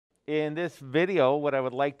In this video, what I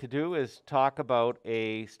would like to do is talk about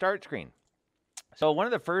a start screen. So one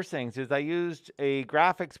of the first things is I used a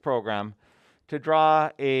graphics program to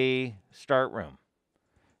draw a start room.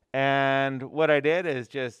 And what I did is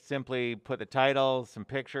just simply put the title, some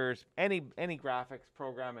pictures. Any graphics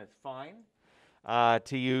program is fine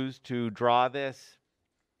to use to draw this.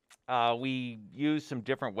 We use some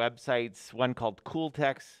different websites, one called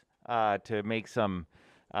Cooltext to make some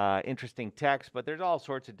interesting text, but there's all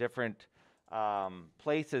sorts of different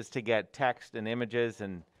places to get text and images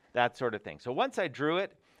and that sort of thing. So once I drew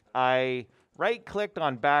it, I right-clicked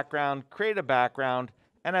on background, create a background,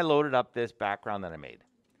 and I loaded up this background that I made.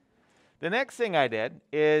 The next thing I did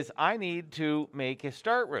is I need to make a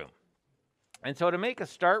start room. And so to make a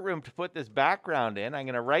start room to put this background in, I'm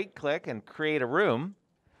going to right-click and create a room.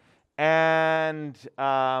 And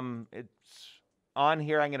it's on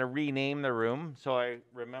here. I'm going to rename the room so I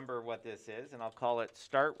remember what this is, and I'll call it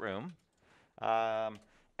Start Room.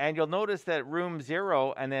 And you'll notice that room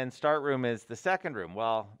 0 and then Start Room is the second room.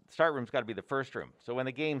 Well, Start Room's got to be the first room. So when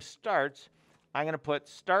the game starts, I'm going to put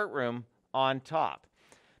Start Room on top.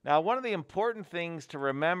 Now, one of the important things to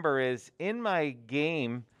remember is in my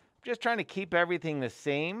game, I'm just trying to keep everything the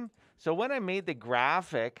same. So when I made the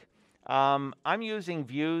graphic, I'm using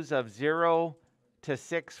views of 0 to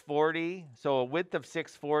 640, so a width of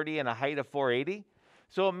 640 and a height of 480.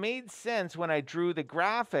 So it made sense when I drew the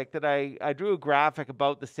graphic that I drew a graphic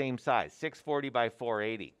about the same size, 640 by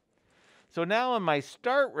 480. So now in my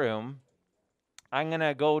start room, I'm going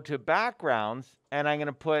to go to backgrounds, and I'm going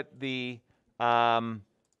to put the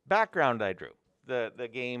background I drew, the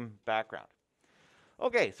game background.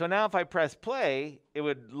 Okay, so now if I press play, it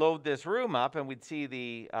would load this room up and we'd see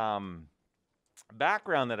the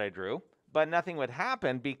background that I drew, but nothing would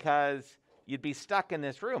happen because you'd be stuck in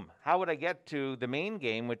this room. How would I get to the main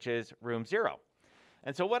game, which is room 0?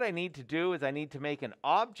 And so what I need to do is I need to make an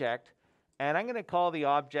object, and I'm going to call the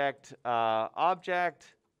object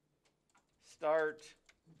object start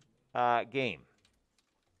game.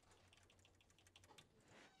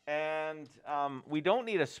 And we don't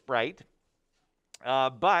need a sprite.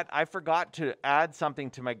 But I forgot to add something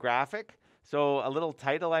to my graphic, so a little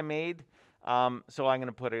title I made, so I'm going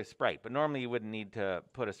to put a sprite. But normally you wouldn't need to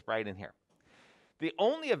put a sprite in here. The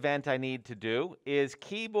only event I need to do is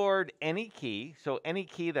keyboard any key, so any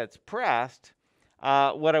key that's pressed.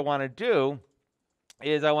 What I want to do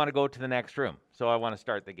is I want to go to the next room, so I want to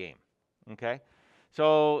start the game. Okay,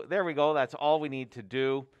 so there we go. That's all we need to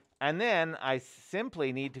do. And then I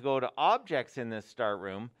simply need to go to objects in this start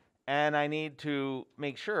room, and I need to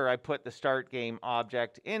make sure I put the start game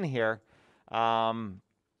object in here like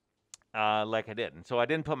I did. And so I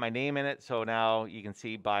didn't put my name in it, so now you can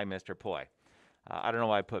see by Mr. Poi. I don't know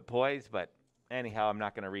why I put Poise, but anyhow, I'm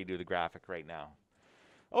not going to redo the graphic right now.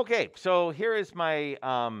 Okay, so here is my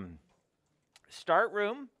start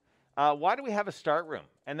room. Why do we have a start room?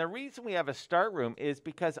 And the reason we have a start room is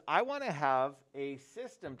because I want to have a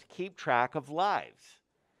system to keep track of lives.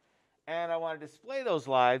 And I want to display those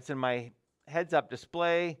lives in my heads-up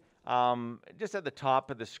display just at the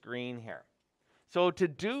top of the screen here. So to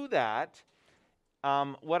do that,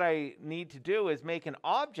 what I need to do is make an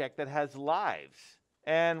object that has lives.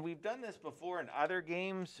 And we've done this before in other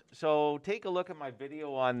games. So take a look at my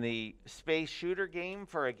video on the space shooter game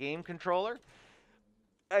for a game controller,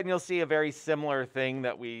 and you'll see a very similar thing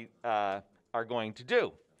that we are going to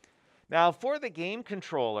do. Now, for the game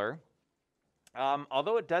controller,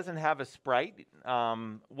 although it doesn't have a sprite,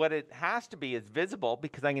 what it has to be is visible,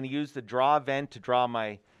 because I'm going to use the draw event to draw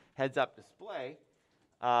my heads-up display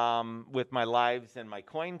with my lives and my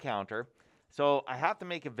coin counter. So I have to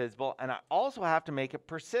make it visible, and I also have to make it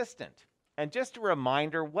persistent. And just a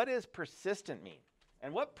reminder, what does persistent mean?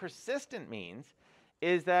 And what persistent means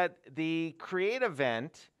is that the create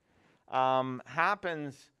event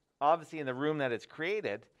happens obviously in the room that it's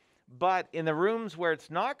created, but in the rooms where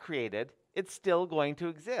it's not created, it's still going to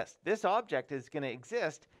exist. This object is going to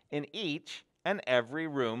exist in each and every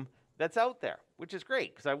room that's out there, which is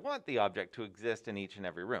great because I want the object to exist in each and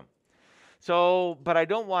every room. So, but I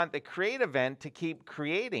don't want the create event to keep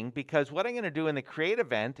creating, because what I'm going to do in the create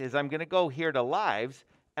event is I'm going to go here to lives,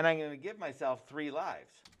 and I'm going to give myself 3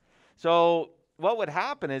 lives. So what would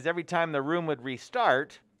happen is every time the room would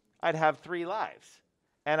restart, I'd have 3 lives,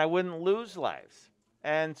 and I wouldn't lose lives.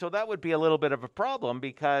 And so that would be a little bit of a problem,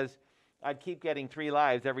 because I'd keep getting 3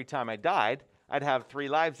 lives every time I died. I'd have 3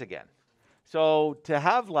 lives again. So to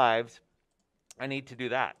have lives, I need to do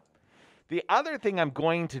that. The other thing I'm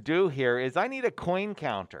going to do here is I need a coin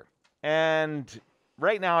counter. And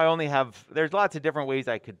right now I only have, there's lots of different ways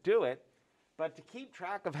I could do it, But to keep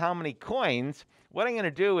track of how many coins, what I'm going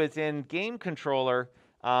to do is in game controller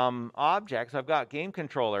objects, I've got game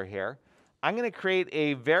controller here. I'm going to create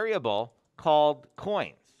a variable called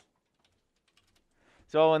coins.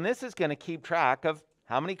 So, and this is going to keep track of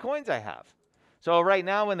how many coins I have. So right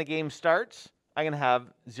now when the game starts, I'm going to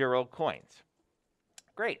have 0 coins.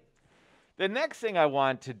 Great. The next thing I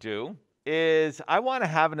want to do is I want to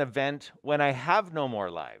have an event when I have no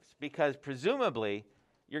more lives, because presumably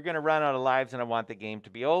you're going to run out of lives and I want the game to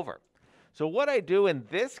be over. So what I do in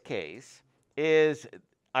this case is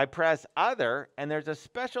I press other, and there's a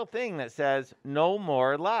special thing that says no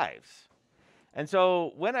more lives. And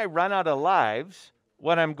so when I run out of lives,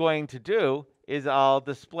 what I'm going to do is I'll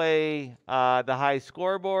display the high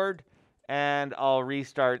scoreboard, and I'll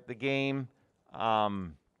restart the game,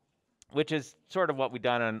 which is sort of what we've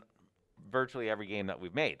done on virtually every game that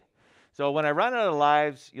we've made. So when I run out of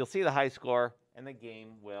lives, you'll see the high score, and the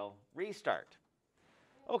game will restart.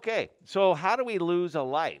 Okay, so how do we lose a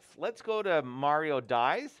life? Let's go to Mario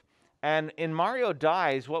Dies. And in Mario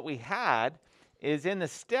Dies, what we had is in the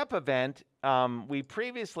step event, we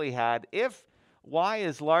previously had, if y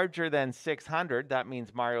is larger than 600, that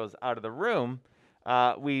means Mario's out of the room,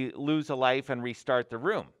 we lose a life and restart the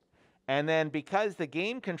room. And then because the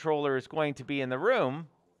game controller is going to be in the room,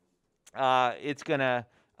 it's going to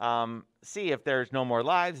see if there's no more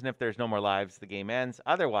lives, and if there's no more lives, the game ends.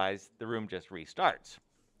 Otherwise, the room just restarts.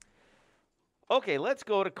 Okay, let's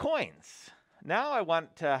go to coins. Now I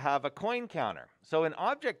want to have a coin counter. So in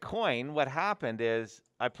object coin, what happened is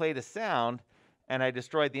I played a sound and I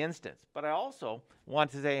destroyed the instance. But I also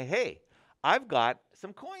want to say, hey, I've got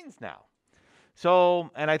some coins now.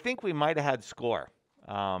 So, and I think we might have had score.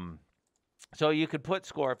 So you could put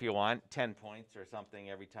score if you want, 10 points or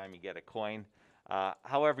something every time you get a coin.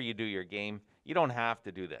 However you do your game, you don't have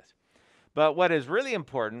to do this. But what is really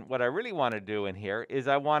important, what I really want to do in here is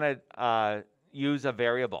I want to use a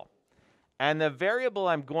variable. And the variable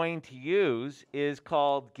I'm going to use is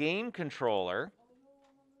called game controller,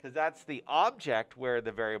 because that's the object where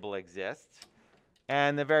the variable exists.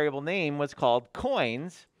 And the variable name was called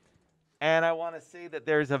coins. And I want to say that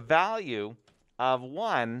there's a value of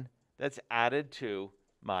 1 that's added to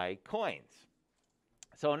my coins.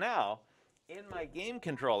 So now, in my game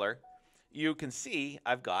controller, you can see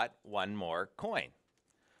I've got 1 more coin.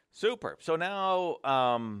 Super. So now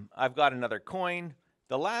I've got another coin.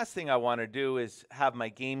 The last thing I want to do is have my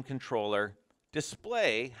game controller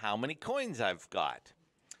display how many coins I've got.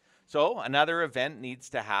 So another event needs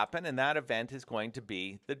to happen, and that event is going to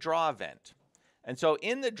be the draw event. And so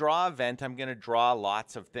in the draw event, I'm going to draw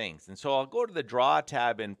lots of things. And so I'll go to the draw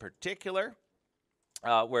tab in particular,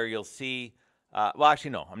 where you'll see, well,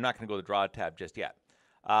 actually, no, I'm not going to go to the draw tab just yet.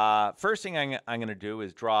 First thing I'm going to do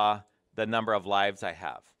is draw the number of lives I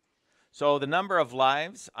have. So the number of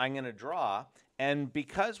lives I'm going to draw, and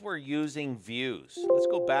because we're using views, let's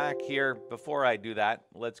go back here. Before I do that,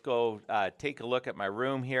 let's go take a look at my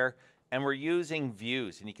room here. And we're using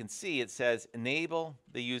views. And you can see it says enable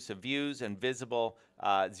the use of views and visible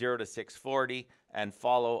 0 to 640 and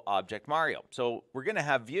follow Object Mario. So we're going to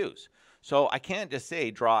have views. So I can't just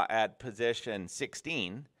say draw at position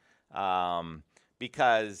 16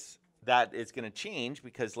 because that is going to change,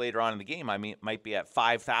 because later on in the game I might be at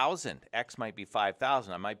 5,000. X might be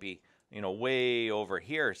 5,000. I might be, you know, way over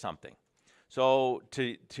here or something. So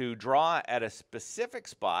to draw at a specific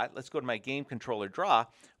spot, let's go to my game controller draw.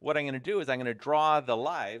 What I'm going to do is I'm going to draw the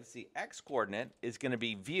lives. The X coordinate is going to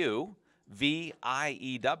be view,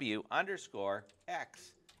 V-I-E-W underscore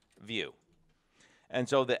X view. And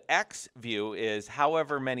so the X view is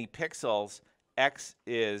however many pixels X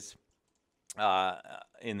is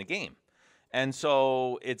in the game. And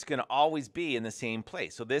so it's going to always be in the same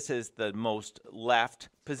place. So this is the most left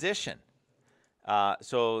position.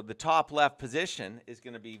 So the top left position is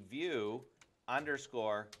going to be view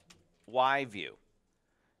underscore Y view.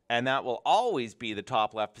 And that will always be the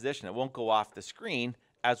top left position. It won't go off the screen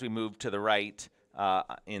as we move to the right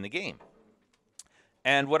in the game.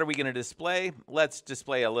 And what are we going to display? Let's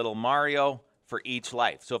display a little Mario for each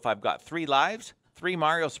life. So if I've got 3 lives, 3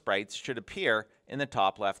 Mario sprites should appear in the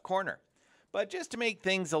top left corner. But just to make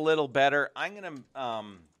things a little better, I'm going to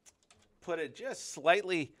put it just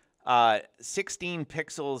slightly 16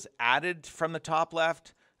 pixels added from the top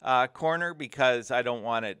left corner, because I don't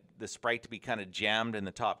want the sprite to be kind of jammed in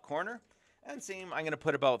the top corner. And same, I'm going to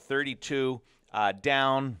put about 32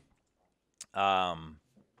 down,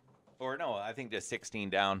 or no, I think just 16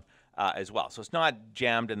 down as well. So it's not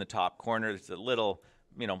jammed in the top corner. It's a little,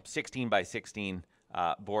 16 by 16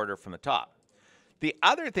 border from the top. The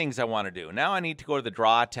other things I want to do, now I need to go to the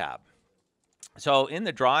Draw tab. So in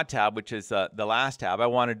the draw tab, which is the last tab, I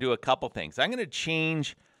want to do a couple things. I'm going to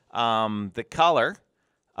change the color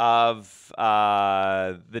of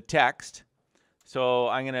the text. So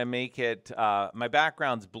I'm going to make it, my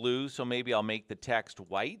background's blue, so maybe I'll make the text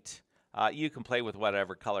white. You can play with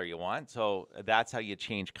whatever color you want. So that's how you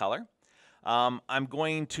change color. I'm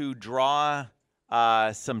going to draw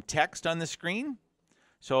some text on the screen.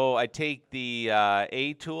 So I take the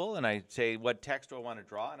A tool and I say, what text do I want to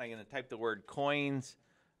draw? And I'm going to type the word coins,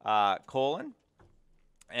 colon.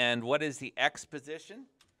 And what is the X position?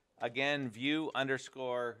 Again, view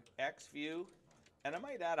underscore X view. And I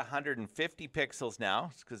might add 150 pixels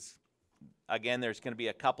now because, again, there's going to be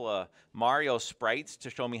a couple of Mario sprites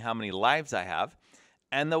to show me how many lives I have.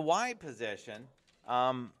 And the Y position,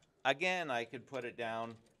 again, I could put it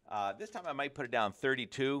down. This time I might put it down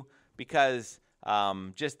 32 because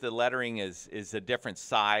just the lettering is a different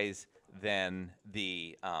size than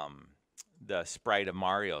the sprite of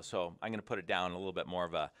Mario. So I'm going to put it down a little bit more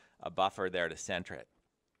of a buffer there to center it.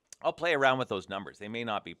 I'll play around with those numbers. They may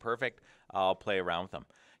not be perfect. I'll play around with them.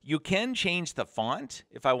 You can change the font.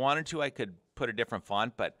 If I wanted to, I could put a different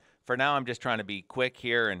font, but for now I'm just trying to be quick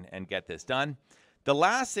here and get this done. The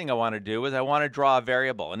last thing I want to do is I want to draw a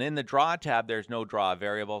variable, and in the draw tab there's no draw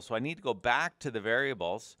variable, so I need to go back to the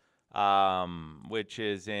variables, which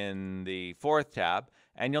is in the 4th tab,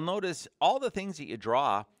 and you'll notice all the things that you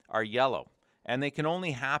draw are yellow, and they can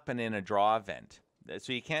only happen in a draw event.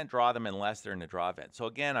 So you can't draw them unless they're in a draw event. So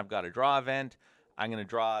again, I've got a draw event. I'm going to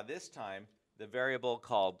draw this time the variable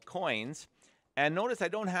called coins. And notice I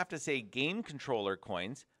don't have to say game controller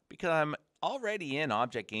coins because I'm already in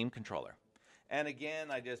object game controller. And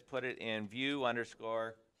again, I just put it in view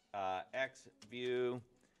underscore X view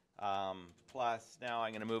plus. Now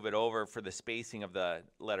I'm going to move it over for the spacing of the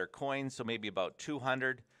letter coins. So maybe about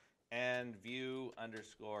 200 and view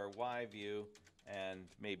underscore Y view. And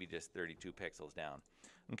maybe just 32 pixels down.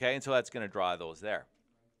 Okay, and so that's going to draw those there.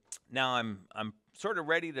 Now I'm sort of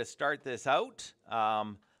ready to start this out.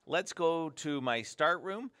 Let's go to my start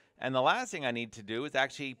room, and the last thing I need to do is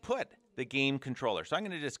actually put the game controller. So I'm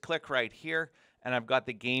going to just click right here, and I've got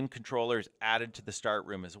the game controllers added to the start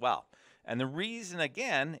room as well. And the reason,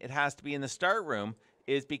 again, it has to be in the start room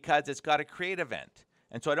is because it's got a create event.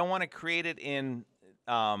 And so I don't want to create it in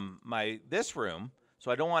this room. So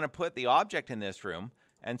I don't want to put the object in this room.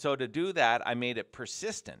 And so to do that, I made it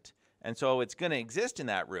persistent. And so it's going to exist in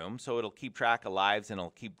that room. So it'll keep track of lives and it'll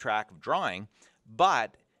keep track of drawing.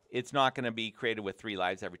 But it's not going to be created with 3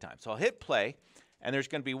 lives every time. So I'll hit play. And there's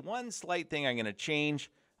going to be one slight thing I'm going to change.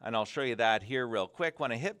 And I'll show you that here real quick.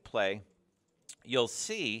 When I hit play, you'll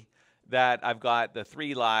see that I've got the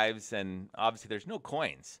 3 lives. And obviously there's no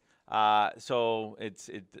coins. So it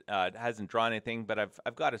hasn't drawn anything, but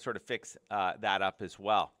I've got to sort of fix that up as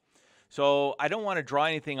well. So I don't want to draw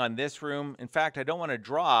anything on this room. In fact, I don't want to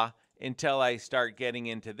draw until I start getting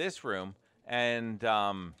into this room. And,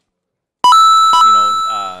 now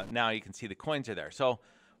you can see the coins are there. So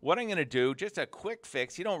what I'm going to do, just a quick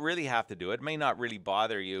fix. You don't really have to do it. It may not really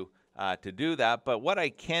bother you to do that. But what I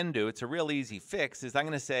can do, it's a real easy fix, is I'm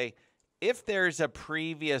going to say, if there's a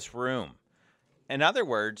previous room, in other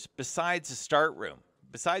words, besides the start room,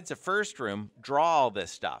 besides the first room, draw all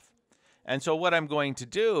this stuff. And so what I'm going to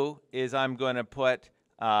do is I'm going to put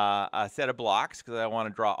a set of blocks because I want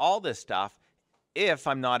to draw all this stuff if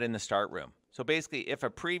I'm not in the start room. So basically, if a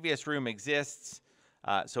previous room exists,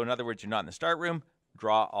 so in other words, you're not in the start room,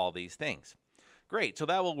 draw all these things. Great, so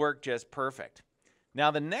that will work just perfect.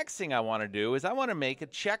 Now the next thing I want to do is I want to make a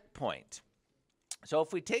checkpoint. So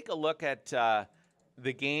if we take a look at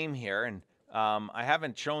the game here, and I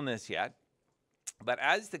haven't shown this yet, but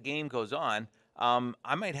as the game goes on,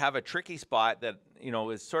 I might have a tricky spot that,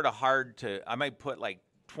 is sort of hard to, I might put like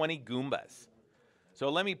 20 Goombas. So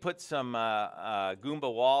let me put some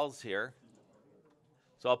Goomba walls here.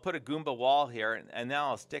 So I'll put a Goomba wall here, and now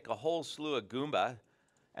I'll stick a whole slew of Goomba.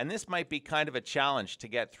 And this might be kind of a challenge to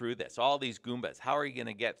get through this, all these Goombas. How are you going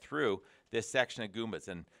to get through this section of Goombas?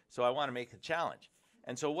 And so I want to make a challenge.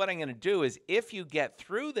 And so what I'm going to do is if you get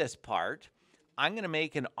through this part, I'm going to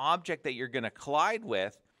make an object that you're going to collide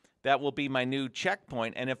with that will be my new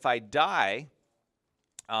checkpoint. And if I die,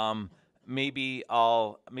 maybe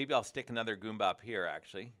I'll stick another Goomba up here,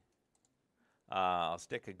 actually. I'll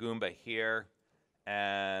stick a Goomba here,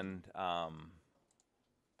 and I'll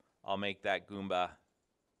make that Goomba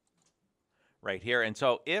right here. And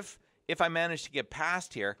so if I manage to get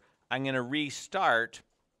past here, I'm going to restart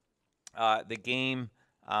the game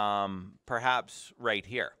perhaps right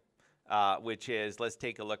here, which is, let's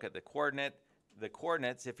take a look at the coordinate. The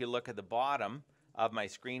coordinates, if you look at the bottom of my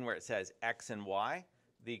screen where it says X and Y,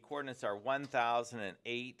 the coordinates are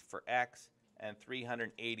 1008 for X and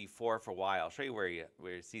 384 for Y. I'll show you where you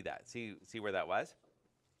see that. See where that was?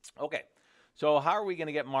 Okay, so how are we going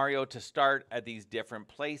to get Mario to start at these different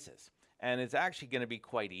places? And it's actually going to be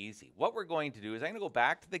quite easy. What we're going to do is I'm going to go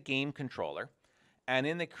back to the game controller, and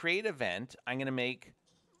in the create event, I'm going to make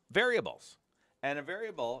variables. And a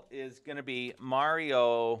variable is going to be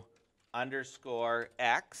Mario underscore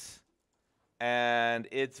X, and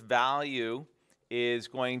its value is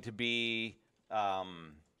going to be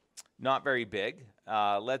not very big.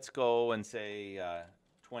 Let's go and say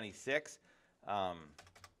 26.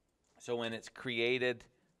 So when it's created,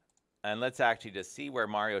 and let's actually just see where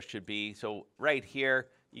Mario should be. So right here,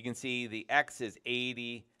 you can see the X is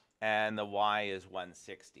 80 and the Y is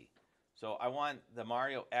 160. So I want the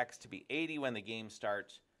Mario X to be 80 when the game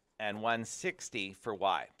starts and 160 for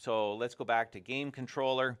Y. So let's go back to game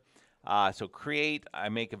controller. So create, I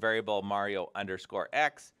make a variable Mario underscore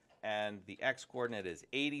X, and the X coordinate is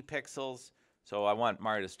 80 pixels. So I want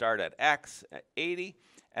Mario to start at X at 80,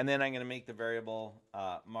 and then I'm going to make the variable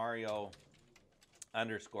Mario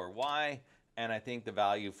underscore Y, and I think the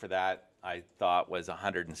value for that I thought was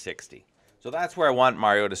 160. So that's where I want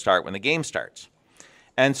Mario to start when the game starts.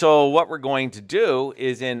 And so what we're going to do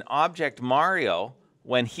is in Object Mario,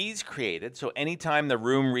 when he's created, so anytime the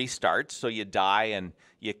room restarts, so you die and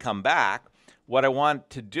you come back, what I want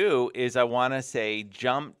to do is I want to say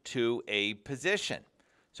jump to a position.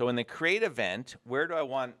 So in the create event, where do I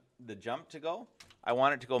want the jump to go? I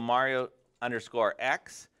want it to go Mario underscore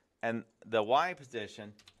X and the Y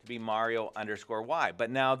position to be Mario underscore Y.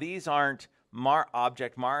 But now these aren't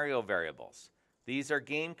Object Mario variables. These are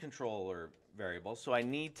game controller variables. So I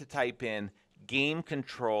need to type in game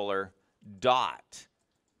controller dot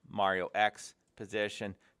Mario X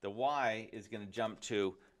position. The Y is going to jump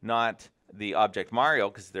to not the object Mario,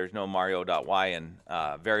 because there's no Mario.y in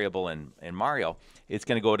variable in Mario. It's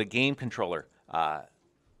going to go to game controller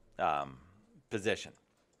position.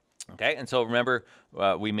 Okay, and so remember,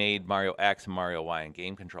 we made Mario X and Mario Y in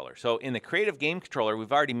game controller. So in the creative game controller,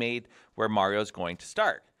 we've already made where Mario's going to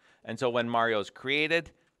start. And so when Mario's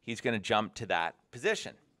created, he's going to jump to that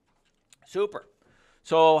position. Super.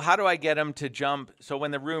 So how do I get him to jump? So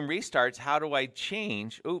when the room restarts, how do I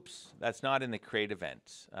change? Oops, that's not in the create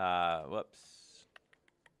event. Whoops.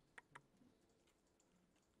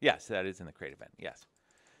 Yes, that is in the create event, yes.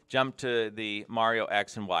 Jump to the Mario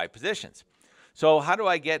X and Y positions. So how do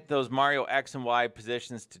I get those Mario X and Y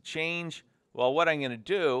positions to change? Well, what I'm going to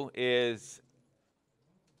do is,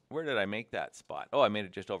 where did I make that spot? Oh, I made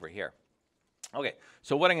it just over here. Okay,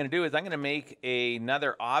 so what I'm going to do is I'm going to make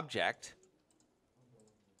another object,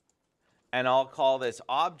 and I'll call this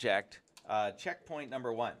object checkpoint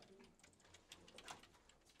number 1.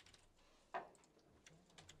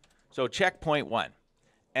 So checkpoint 1.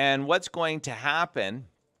 And what's going to happen,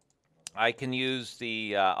 I can use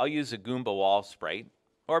the, I'll use a Goomba wall sprite,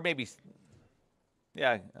 or maybe,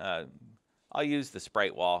 yeah, I'll use the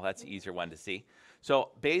sprite wall. That's the easier one to see.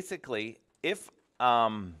 So basically, if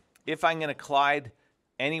I'm going to collide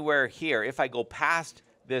anywhere here, if I go past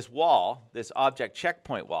this wall, this object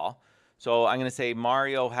checkpoint wall, so I'm going to say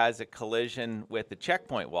Mario has a collision with the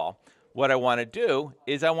checkpoint wall. What I want to do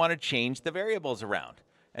is I want to change the variables around.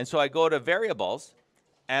 And so I go to variables,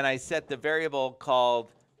 and I set the variable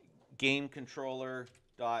called game controller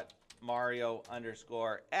dot Mario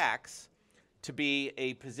underscore X to be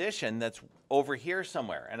a position that's over here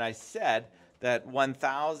somewhere. And I said that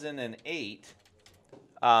 1008,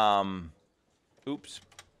 a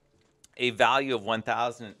value of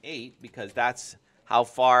 1008, because that's how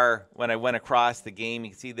far, when I went across the game,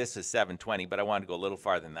 you can see this is 720, but I wanted to go a little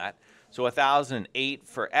farther than that. So 1008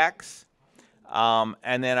 for X,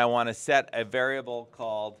 and then I want to set a variable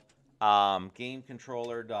called game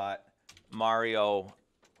controller dot Mario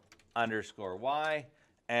underscore Y,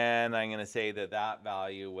 and I'm going to say that that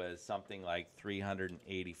value was something like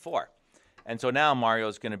 384. And so now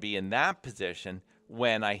Mario's going to be in that position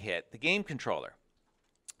when I hit the game controller.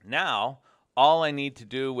 Now, all I need to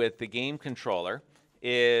do with the game controller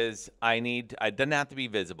is it doesn't have to be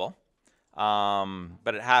visible,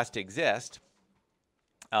 but it has to exist.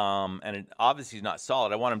 And it obviously is not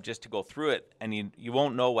solid. I want them just to go through it, and you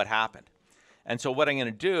won't know what happened. And so what I'm going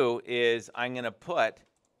to do is I'm going to put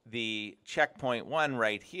the checkpoint 1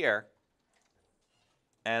 right here,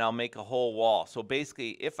 and I'll make a whole wall. So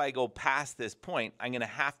basically, if I go past this point, I'm going to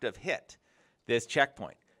have hit this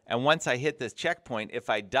checkpoint. And once I hit this checkpoint, if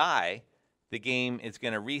I die, the game is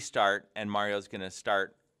going to restart, and Mario's going to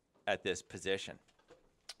start at this position.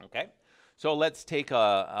 Okay, so let's take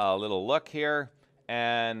a little look here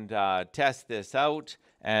and test this out.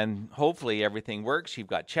 and hopefully everything works. You've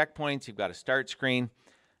got checkpoints, you've got a start screen,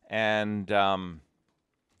 and so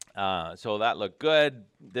that looked good.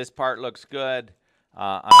 This part looks good.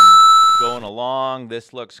 I'm going along.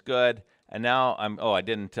 This looks good. And now I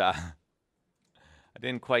didn't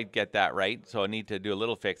quite get that right, so I need to do a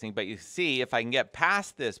little fixing. But you see, if I can get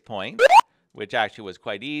past this point, which actually was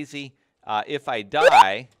quite easy, if I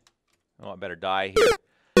die, I better die here.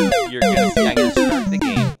 You're going to see I'm going to start the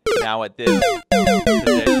game now at this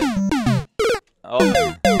position.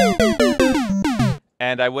 Oh.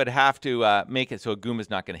 And I would have to make it so a Goomba's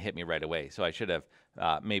not going to hit me right away. So I should have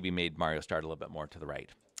maybe made Mario start a little bit more to the right.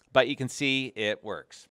 But you can see it works.